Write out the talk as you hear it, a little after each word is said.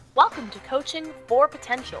Welcome to Coaching for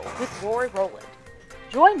Potential with Rory Rowland.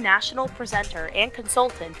 Join national presenter and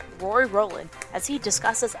consultant Rory Rowland as he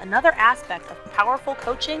discusses another aspect of powerful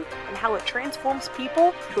coaching and how it transforms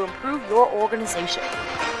people to improve your organization.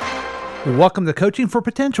 Welcome to Coaching for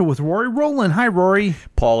Potential with Rory Rowland. Hi, Rory.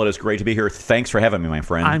 Paul, it is great to be here. Thanks for having me, my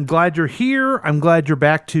friend. I'm glad you're here. I'm glad you're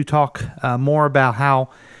back to talk more about how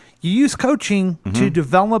you use coaching to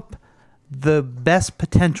develop the best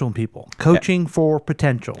potential in people. Coaching for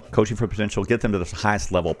potential. Coaching for potential, get them to the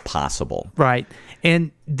highest level possible. Right.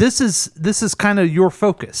 And this is kind of your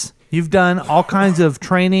focus. You've done all kinds of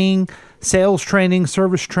training, sales training,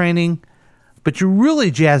 service training, but you're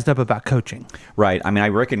really jazzed up about coaching. Right. I mean, I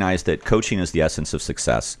recognize that coaching is the essence of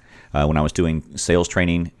success. When I was doing sales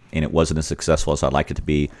training and it wasn't as successful as I'd like it to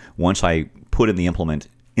be, once I put in the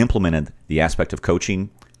implemented the aspect of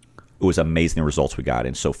coaching, it was amazing the results we got.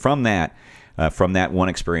 And so from that one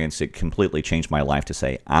experience, it completely changed my life to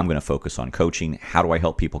say, I'm going to focus on coaching. How do I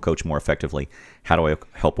help people coach more effectively? How do I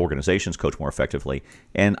help organizations coach more effectively?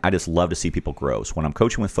 And I just love to see people grow. So when I'm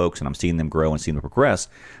coaching with folks and I'm seeing them grow and seeing them progress,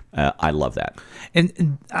 I love that.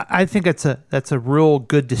 And I think that's a real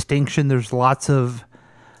good distinction. There's lots of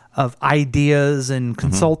ideas and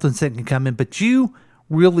consultants that can come in, but you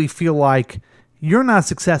really feel like you're not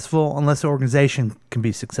successful unless the organization can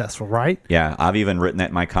be successful, right? Yeah, I've even written that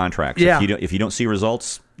in my contracts. Yeah. If you don't see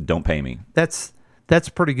results, don't pay me. That's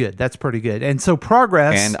pretty good. That's pretty good. And so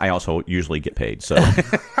progress. And I also usually get paid. So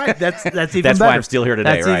right, that's even that's better. why I'm still here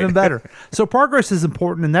today. That's right? even better. So progress is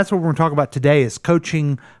important, and that's what we're going to talk about today: is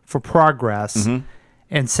coaching for progress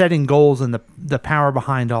and setting goals and the power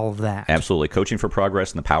behind all of that. Absolutely. Coaching for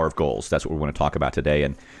progress and the power of goals. That's what we want to talk about today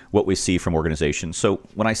and what we see from organizations. So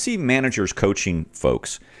when I see managers coaching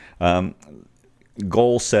folks,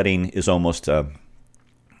 goal setting is almost a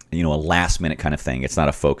last minute kind of thing. It's not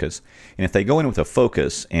a focus. And if they go in with a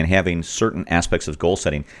focus and having certain aspects of goal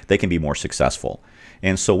setting, they can be more successful.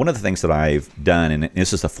 And so one of the things that I've done, and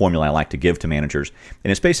this is the formula I like to give to managers,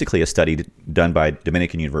 and it's basically a study done by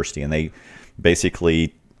Dominican University, and they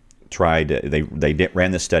basically they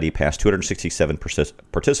ran this study past 267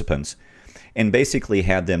 participants and basically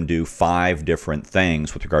had them do 5 different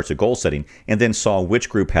things with regards to goal setting and then saw which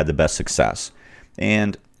group had the best success.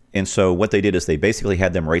 And so what they did is they basically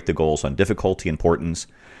had them rate the goals on difficulty, importance,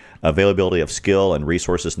 availability of skill and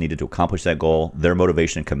resources needed to accomplish that goal, their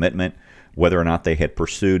motivation and commitment, whether or not they had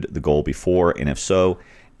pursued the goal before, and if so,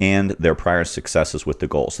 and their prior successes with the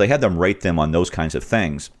goal. So they had them rate them on those kinds of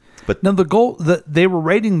things. But now they were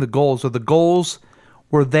rating the goals. Or the goals,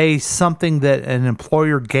 were they something that an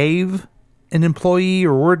employer gave an employee,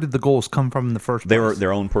 or where did the goals come from in the first place? They were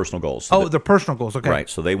their own personal goals. So their personal goals. Okay. Right.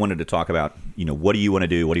 So they wanted to talk about, what do you want to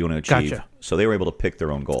do? What do you want to achieve? Gotcha. So they were able to pick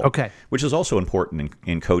their own goal. Okay. Which is also important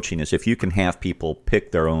in coaching, is if you can have people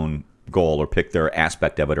pick their own goal or pick their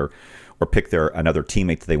aspect of it or pick another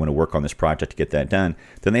teammate that they want to work on this project to get that done,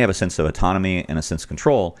 then they have a sense of autonomy and a sense of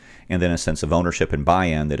control, and then a sense of ownership and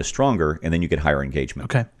buy-in that is stronger, and then you get higher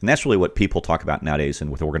engagement. Okay. And that's really what people talk about nowadays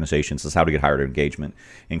and with organizations, is how to get higher engagement.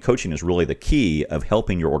 And coaching is really the key of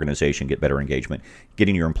helping your organization get better engagement,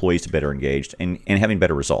 getting your employees to better engaged, and having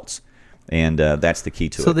better results. And that's the key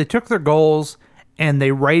to it. So they took their goals and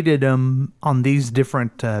they rated them on these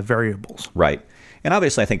different variables. Right. And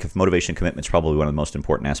obviously, I think if motivation and commitment is probably one of the most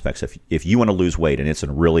important aspects. If you want to lose weight and it's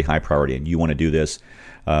a really high priority and you want to do this,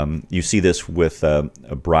 you see this with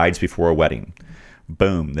brides before a wedding.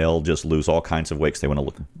 Boom, they'll just lose all kinds of weight because they want to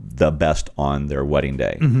look the best on their wedding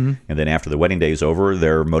day. And then after the wedding day is over,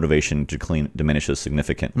 their motivation diminishes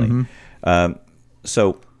significantly.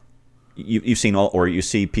 So you've seen you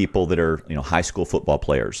see people that are high school football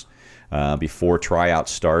players. Before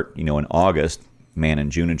tryouts start, in August, man,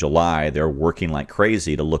 in June and July, they're working like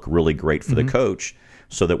crazy to look really great for the coach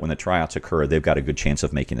so that when the tryouts occur, they've got a good chance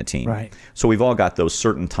of making the team. Right. So we've all got those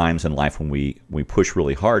certain times in life when we push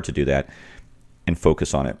really hard to do that and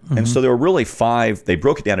focus on it. And so there were really 5, they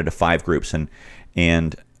broke it down into 5 groups.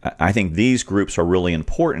 And I think these groups are really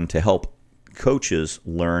important to help coaches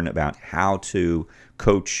learn about how to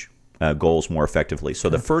coach goals more effectively. So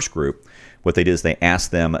the first group, what they did is they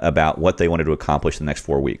asked them about what they wanted to accomplish in the next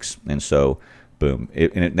 4 weeks. And so boom.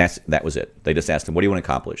 That was it. They just asked them, what do you want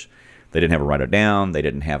to accomplish? They didn't have them write it down. They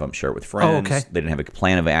didn't have them share it with friends. Okay. They didn't have a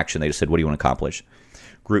plan of action. They just said, what do you want to accomplish?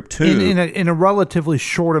 Group 2. In a relatively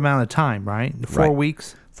short amount of time, right? 4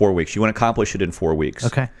 weeks? 4 weeks. You want to accomplish it in 4 weeks.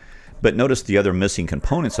 Okay. But notice the other missing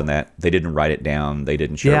components in that. They didn't write it down. They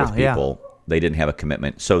didn't share it with people. They didn't have a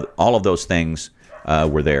commitment. So all of those things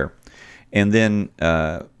were there. And then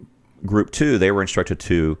Group 2, they were instructed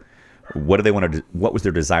to what was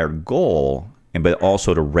their desired goal and but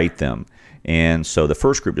also to rate them. And so the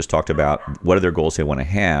first group just talked about what are their goals they want to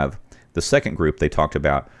have. The second group, they talked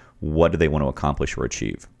about what do they want to accomplish or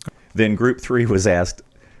achieve. Then group three was asked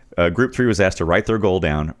to write their goal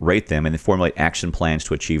down, rate them, and then formulate action plans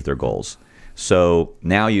to achieve their goals. So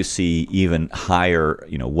now you see even higher,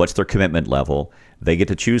 what's their commitment level? They get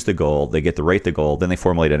to choose the goal, they get to rate the goal, then they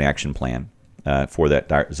formulate an action plan for that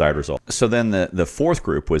desired result. So then the fourth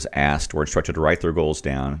group was asked or instructed to write their goals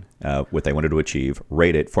down, what they wanted to achieve,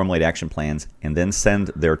 rate it, formulate action plans, and then send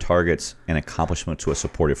their targets and accomplishments to a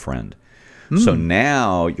supportive friend. So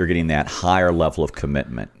now you're getting that higher level of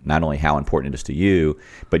commitment, not only how important it is to you,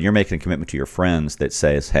 but you're making a commitment to your friends that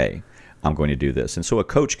says, hey, I'm going to do this. And so a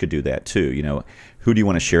coach could do that too. Who do you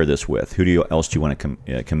want to share this with? Who else do you want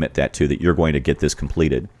to commit that to, that you're going to get this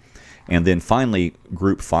completed? And then finally,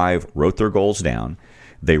 group 5 wrote their goals down.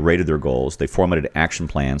 They rated their goals. They formulated action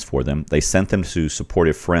plans for them. They sent them to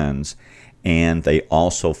supportive friends. And they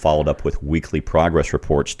also followed up with weekly progress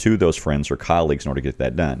reports to those friends or colleagues in order to get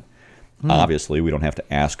that done. Obviously, we don't have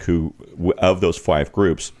to ask who of those 5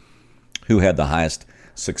 groups who had the highest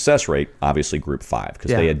success rate. Obviously, group 5,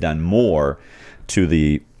 because they had done more to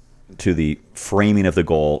the framing of the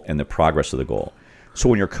goal and the progress of the goal. So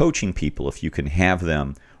when you're coaching people, if you can have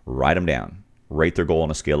them write them down, rate their goal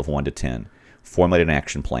on a scale of 1 to 10, formulate an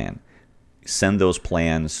action plan, send those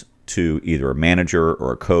plans to either a manager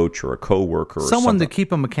or a coach or a coworker or someone something. to keep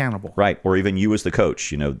them accountable. Right, or even you as the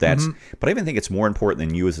coach. That's. But I even think it's more important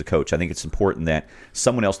than you as the coach. I think it's important that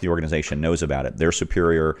someone else in the organization knows about it. Their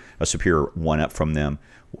superior, a superior one up from them,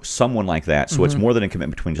 someone like that. So it's more than a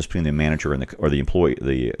commitment between the manager and the employee,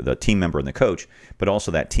 the team member and the coach, but also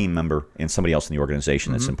that team member and somebody else in the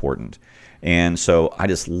organization that's important. And so I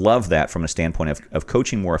just love that from a standpoint of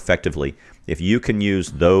coaching more effectively. If you can use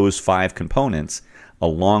those 5 components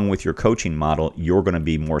along with your coaching model, you're going to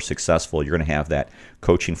be more successful. You're going to have that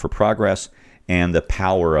coaching for progress and the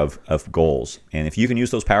power of goals. And if you can use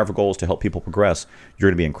those powerful goals to help people progress, you're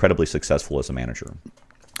going to be incredibly successful as a manager.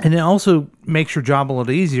 And it also makes your job a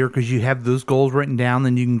little easier because you have those goals written down,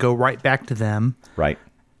 then you can go right back to them. Right.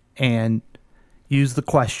 And use the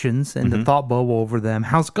questions and the thought bubble over them.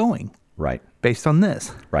 How's it going? Right. Based on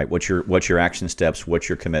this. Right. What's your action steps? What's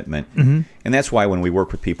your commitment? And that's why when we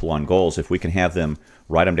work with people on goals, if we can have them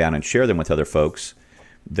write them down and share them with other folks,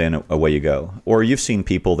 then away you go. Or you've seen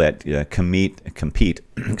people that compete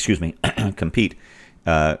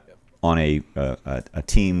on a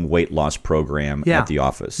team weight loss program at the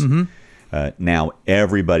office. Now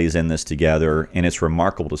everybody's in this together, and it's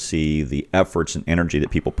remarkable to see the efforts and energy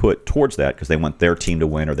that people put towards that because they want their team to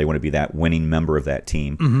win or they want to be that winning member of that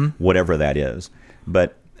team, whatever that is.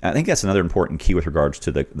 But I think that's another important key with regards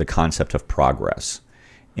to the concept of progress.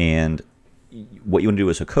 And what you want to do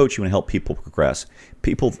as a coach, you want to help people progress.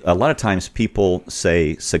 A lot of times people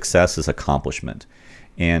say success is accomplishment.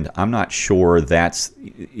 And I'm not sure that's,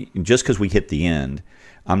 just because we hit the end,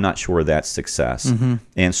 I'm not sure that's success.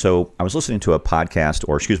 And so I was listening to a podcast,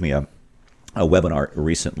 or a webinar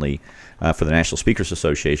recently for the National Speakers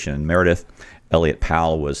Association, and Meredith Elliott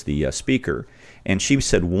Powell was the speaker. And she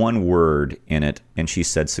said one word in it, and she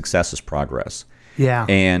said, success is progress. Yeah.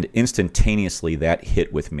 And instantaneously that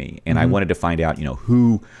hit with me. And I wanted to find out,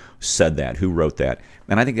 who said that, who wrote that.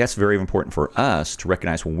 And I think that's very important for us to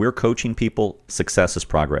recognize when we're coaching people, success is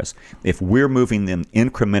progress. If we're moving them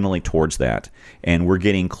incrementally towards that and we're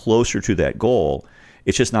getting closer to that goal,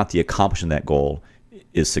 it's just not the accomplishment of that goal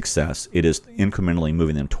is success. It is incrementally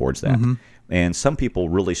moving them towards that. And some people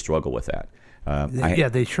really struggle with that.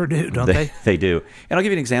 They sure do, don't they? They do. And I'll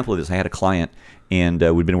give you an example of this. I had a client, and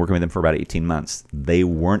we'd been working with them for about 18 months. They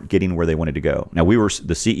weren't getting where they wanted to go. Now, we were,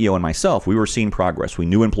 the CEO and myself, we were seeing progress. We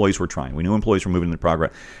knew employees were trying. We knew employees were moving in the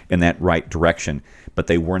progress in that right direction, but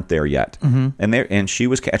they weren't there yet. And she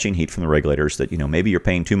was catching heat from the regulators that, maybe you're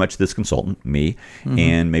paying too much to this consultant, me,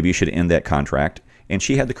 and maybe you should end that contract. And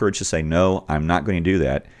she had the courage to say, no, I'm not going to do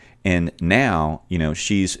that. And now,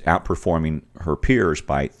 she's outperforming her peers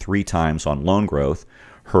by 3 times on loan growth.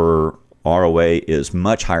 Her ROA is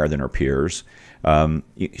much higher than her peers.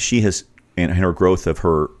 She has, and her growth of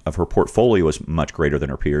her portfolio is much greater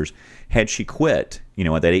than her peers. Had she quit,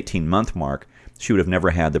 at that 18-month mark, she would have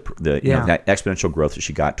never had that exponential growth that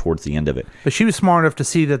she got towards the end of it. But she was smart enough to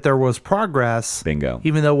see that there was progress. Bingo.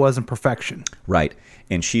 Even though it wasn't perfection. Right.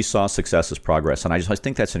 And she saw success as progress. And I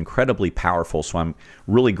think that's incredibly powerful. So I'm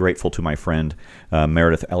really grateful to my friend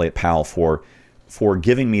Meredith Elliott Powell for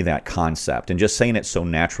giving me that concept and just saying it so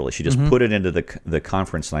naturally. She just put it into the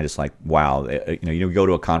conference, and I just like, wow. You go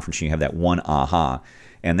to a conference and you have that one aha.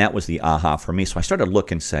 And that was the aha for me. So I started to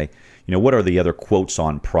look and say, what are the other quotes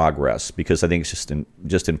on progress? Because I think it's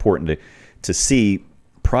just important to see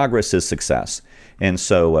progress is success. And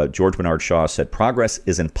so George Bernard Shaw said, progress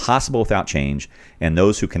is impossible without change, and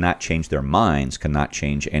those who cannot change their minds cannot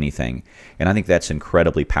change anything. And I think that's an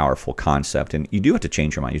incredibly powerful concept. And you do have to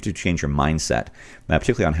change your mind. You have to change your mindset,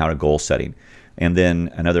 particularly on how to goal setting. And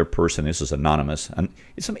then another person, this is anonymous.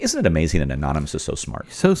 Isn't it amazing that Anonymous is so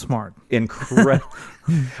smart? So smart. Incredible.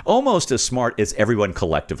 Almost as smart as everyone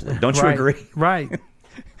collectively. Don't you agree? Right.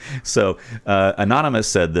 So Anonymous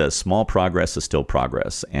said this: small progress is still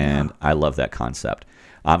progress. And I love that concept.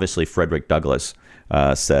 Obviously, Frederick Douglass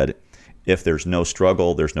said, if there's no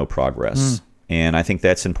struggle, there's no progress. And I think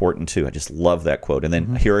that's important too. I just love that quote. And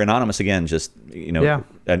then here Anonymous again, just,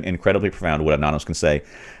 incredibly profound what Anonymous can say.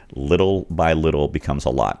 Little by little becomes a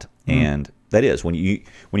lot. And that is, when you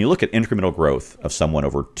look at incremental growth of someone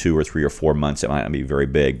over 2 or 3 or 4 months, it might not be very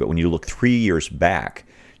big. But when you look 3 years back,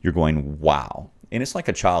 you're going, wow. And it's like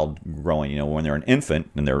a child growing, when they're an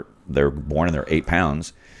infant and they're born and they're 8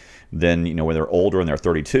 pounds. Then, when they're older and they're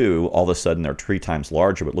 32, all of a sudden they're 3 times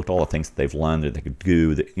larger. But look at all the things that they've learned that they could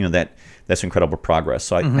do. That's incredible progress.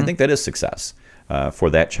 So I think that is success for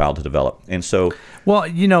that child to develop. And so, well,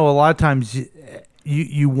 a lot of times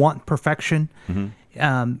you want perfection.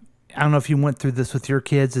 I don't know if you went through this with your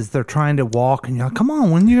kids, is they're trying to walk and you're like, come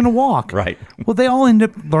on, when are you going to walk? Right. Well, they all end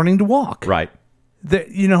up learning to walk. Right.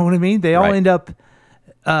 You know what I mean? They all Right. end up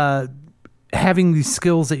having these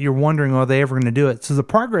skills that you're wondering, are they ever going to do it? So the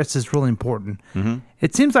progress is really important.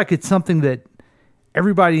 It seems like it's something that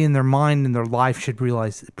everybody in their mind and their life should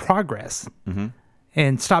realize: progress,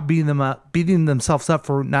 and stop beating themselves up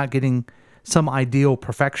for not getting some ideal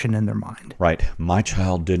perfection in their mind. Right. My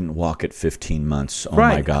child didn't walk at 15 months. Oh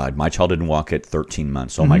Right. my God. My child didn't walk at 13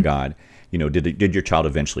 months. Oh my God. Did your child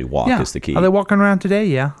eventually walk is the key. Are they walking around today?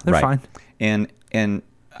 Yeah, they're Right. fine. And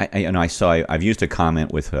I've used a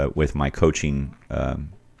comment with my coaching when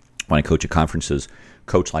I coach at conferences,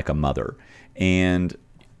 coach like a mother. And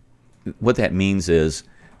what that means is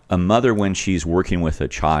a mother, when she's working with a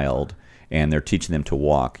child and they're teaching them to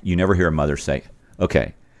walk, you never hear a mother say,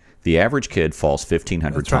 okay, the average kid falls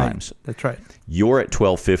 1,500 times. That's right. You're at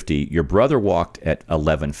 1,250. Your brother walked at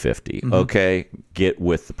 1,150. Okay, get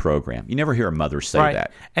with the program. You never hear a mother say Right.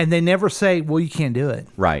 that. And they never say, well, you can't do it.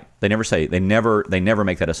 Right. They never say. They never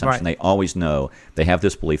make that assumption. Right. They always know. They have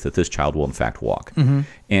this belief that this child will in fact walk.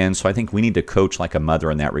 And so I think we need to coach like a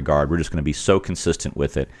mother in that regard. We're just going to be so consistent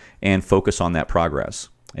with it and focus on that progress.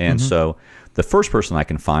 And so the first person I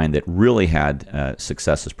can find that really had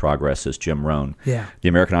success as progress is Jim Rohn, Yeah. the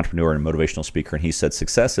American entrepreneur and motivational speaker. And he said,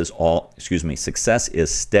 success is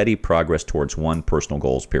steady progress towards one personal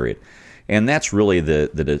goals, period. And that's really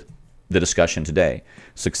the discussion today.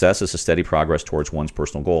 Success is a steady progress towards one's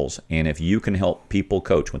personal goals. And if you can help people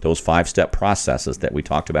coach with those 5-step processes that we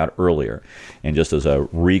talked about earlier, and just as a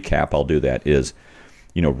recap, I'll do that, is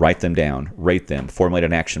write them down, rate them, formulate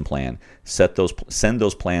an action plan, send those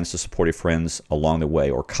plans to supportive friends along the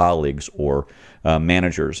way, or colleagues, or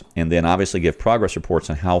managers, and then obviously give progress reports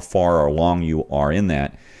on how far along you are in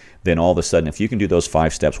that. Then all of a sudden, if you can do those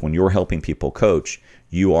 5 steps when you're helping people coach,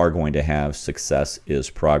 you are going to have success is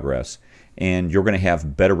progress, and you're going to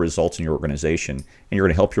have better results in your organization, and you're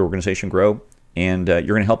going to help your organization grow, and you're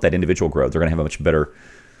going to help that individual grow. They're going to have a much better.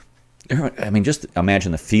 Just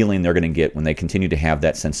imagine the feeling they're going to get when they continue to have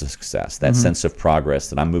that sense of success, that sense of progress,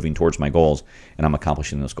 that I'm moving towards my goals and I'm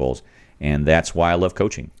accomplishing those goals. And that's why I love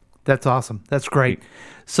coaching. That's awesome. That's great.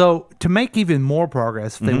 So to make even more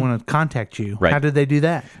progress, if they want to contact you, Right. how do they do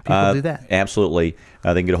that? People do that. Absolutely.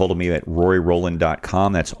 They can get a hold of me at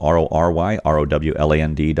RoryRowland.com. That's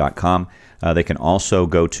RoryRowland.com. They can also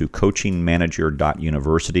go to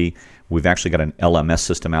coachingmanager.university. We've actually got an LMS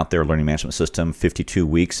system out there, learning management system, 52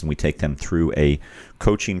 weeks, and we take them through a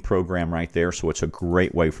coaching program right there. So it's a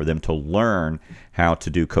great way for them to learn how to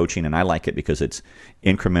do coaching. And I like it because it's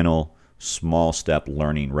incremental, small step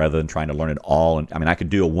learning rather than trying to learn it all. And I could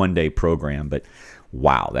do a one-day program, but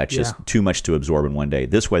wow, that's just too much to absorb in one day.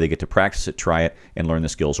 This way they get to practice it, try it, and learn the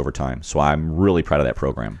skills over time. So I'm really proud of that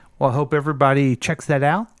program. Well, I hope everybody checks that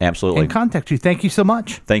out. Absolutely. And contact you. Thank you so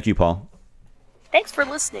much. Thank you, Paul. Thanks for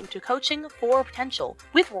listening to Coaching for Potential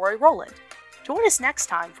with Rory Rowland. Join us next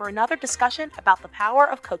time for another discussion about the power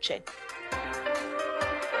of coaching.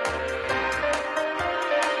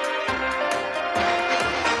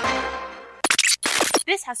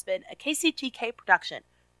 This has been a KCTK production,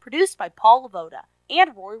 produced by Paul Lavoda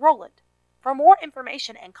and Rory Rowland. For more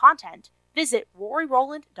information and content, visit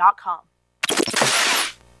RoryRowland.com.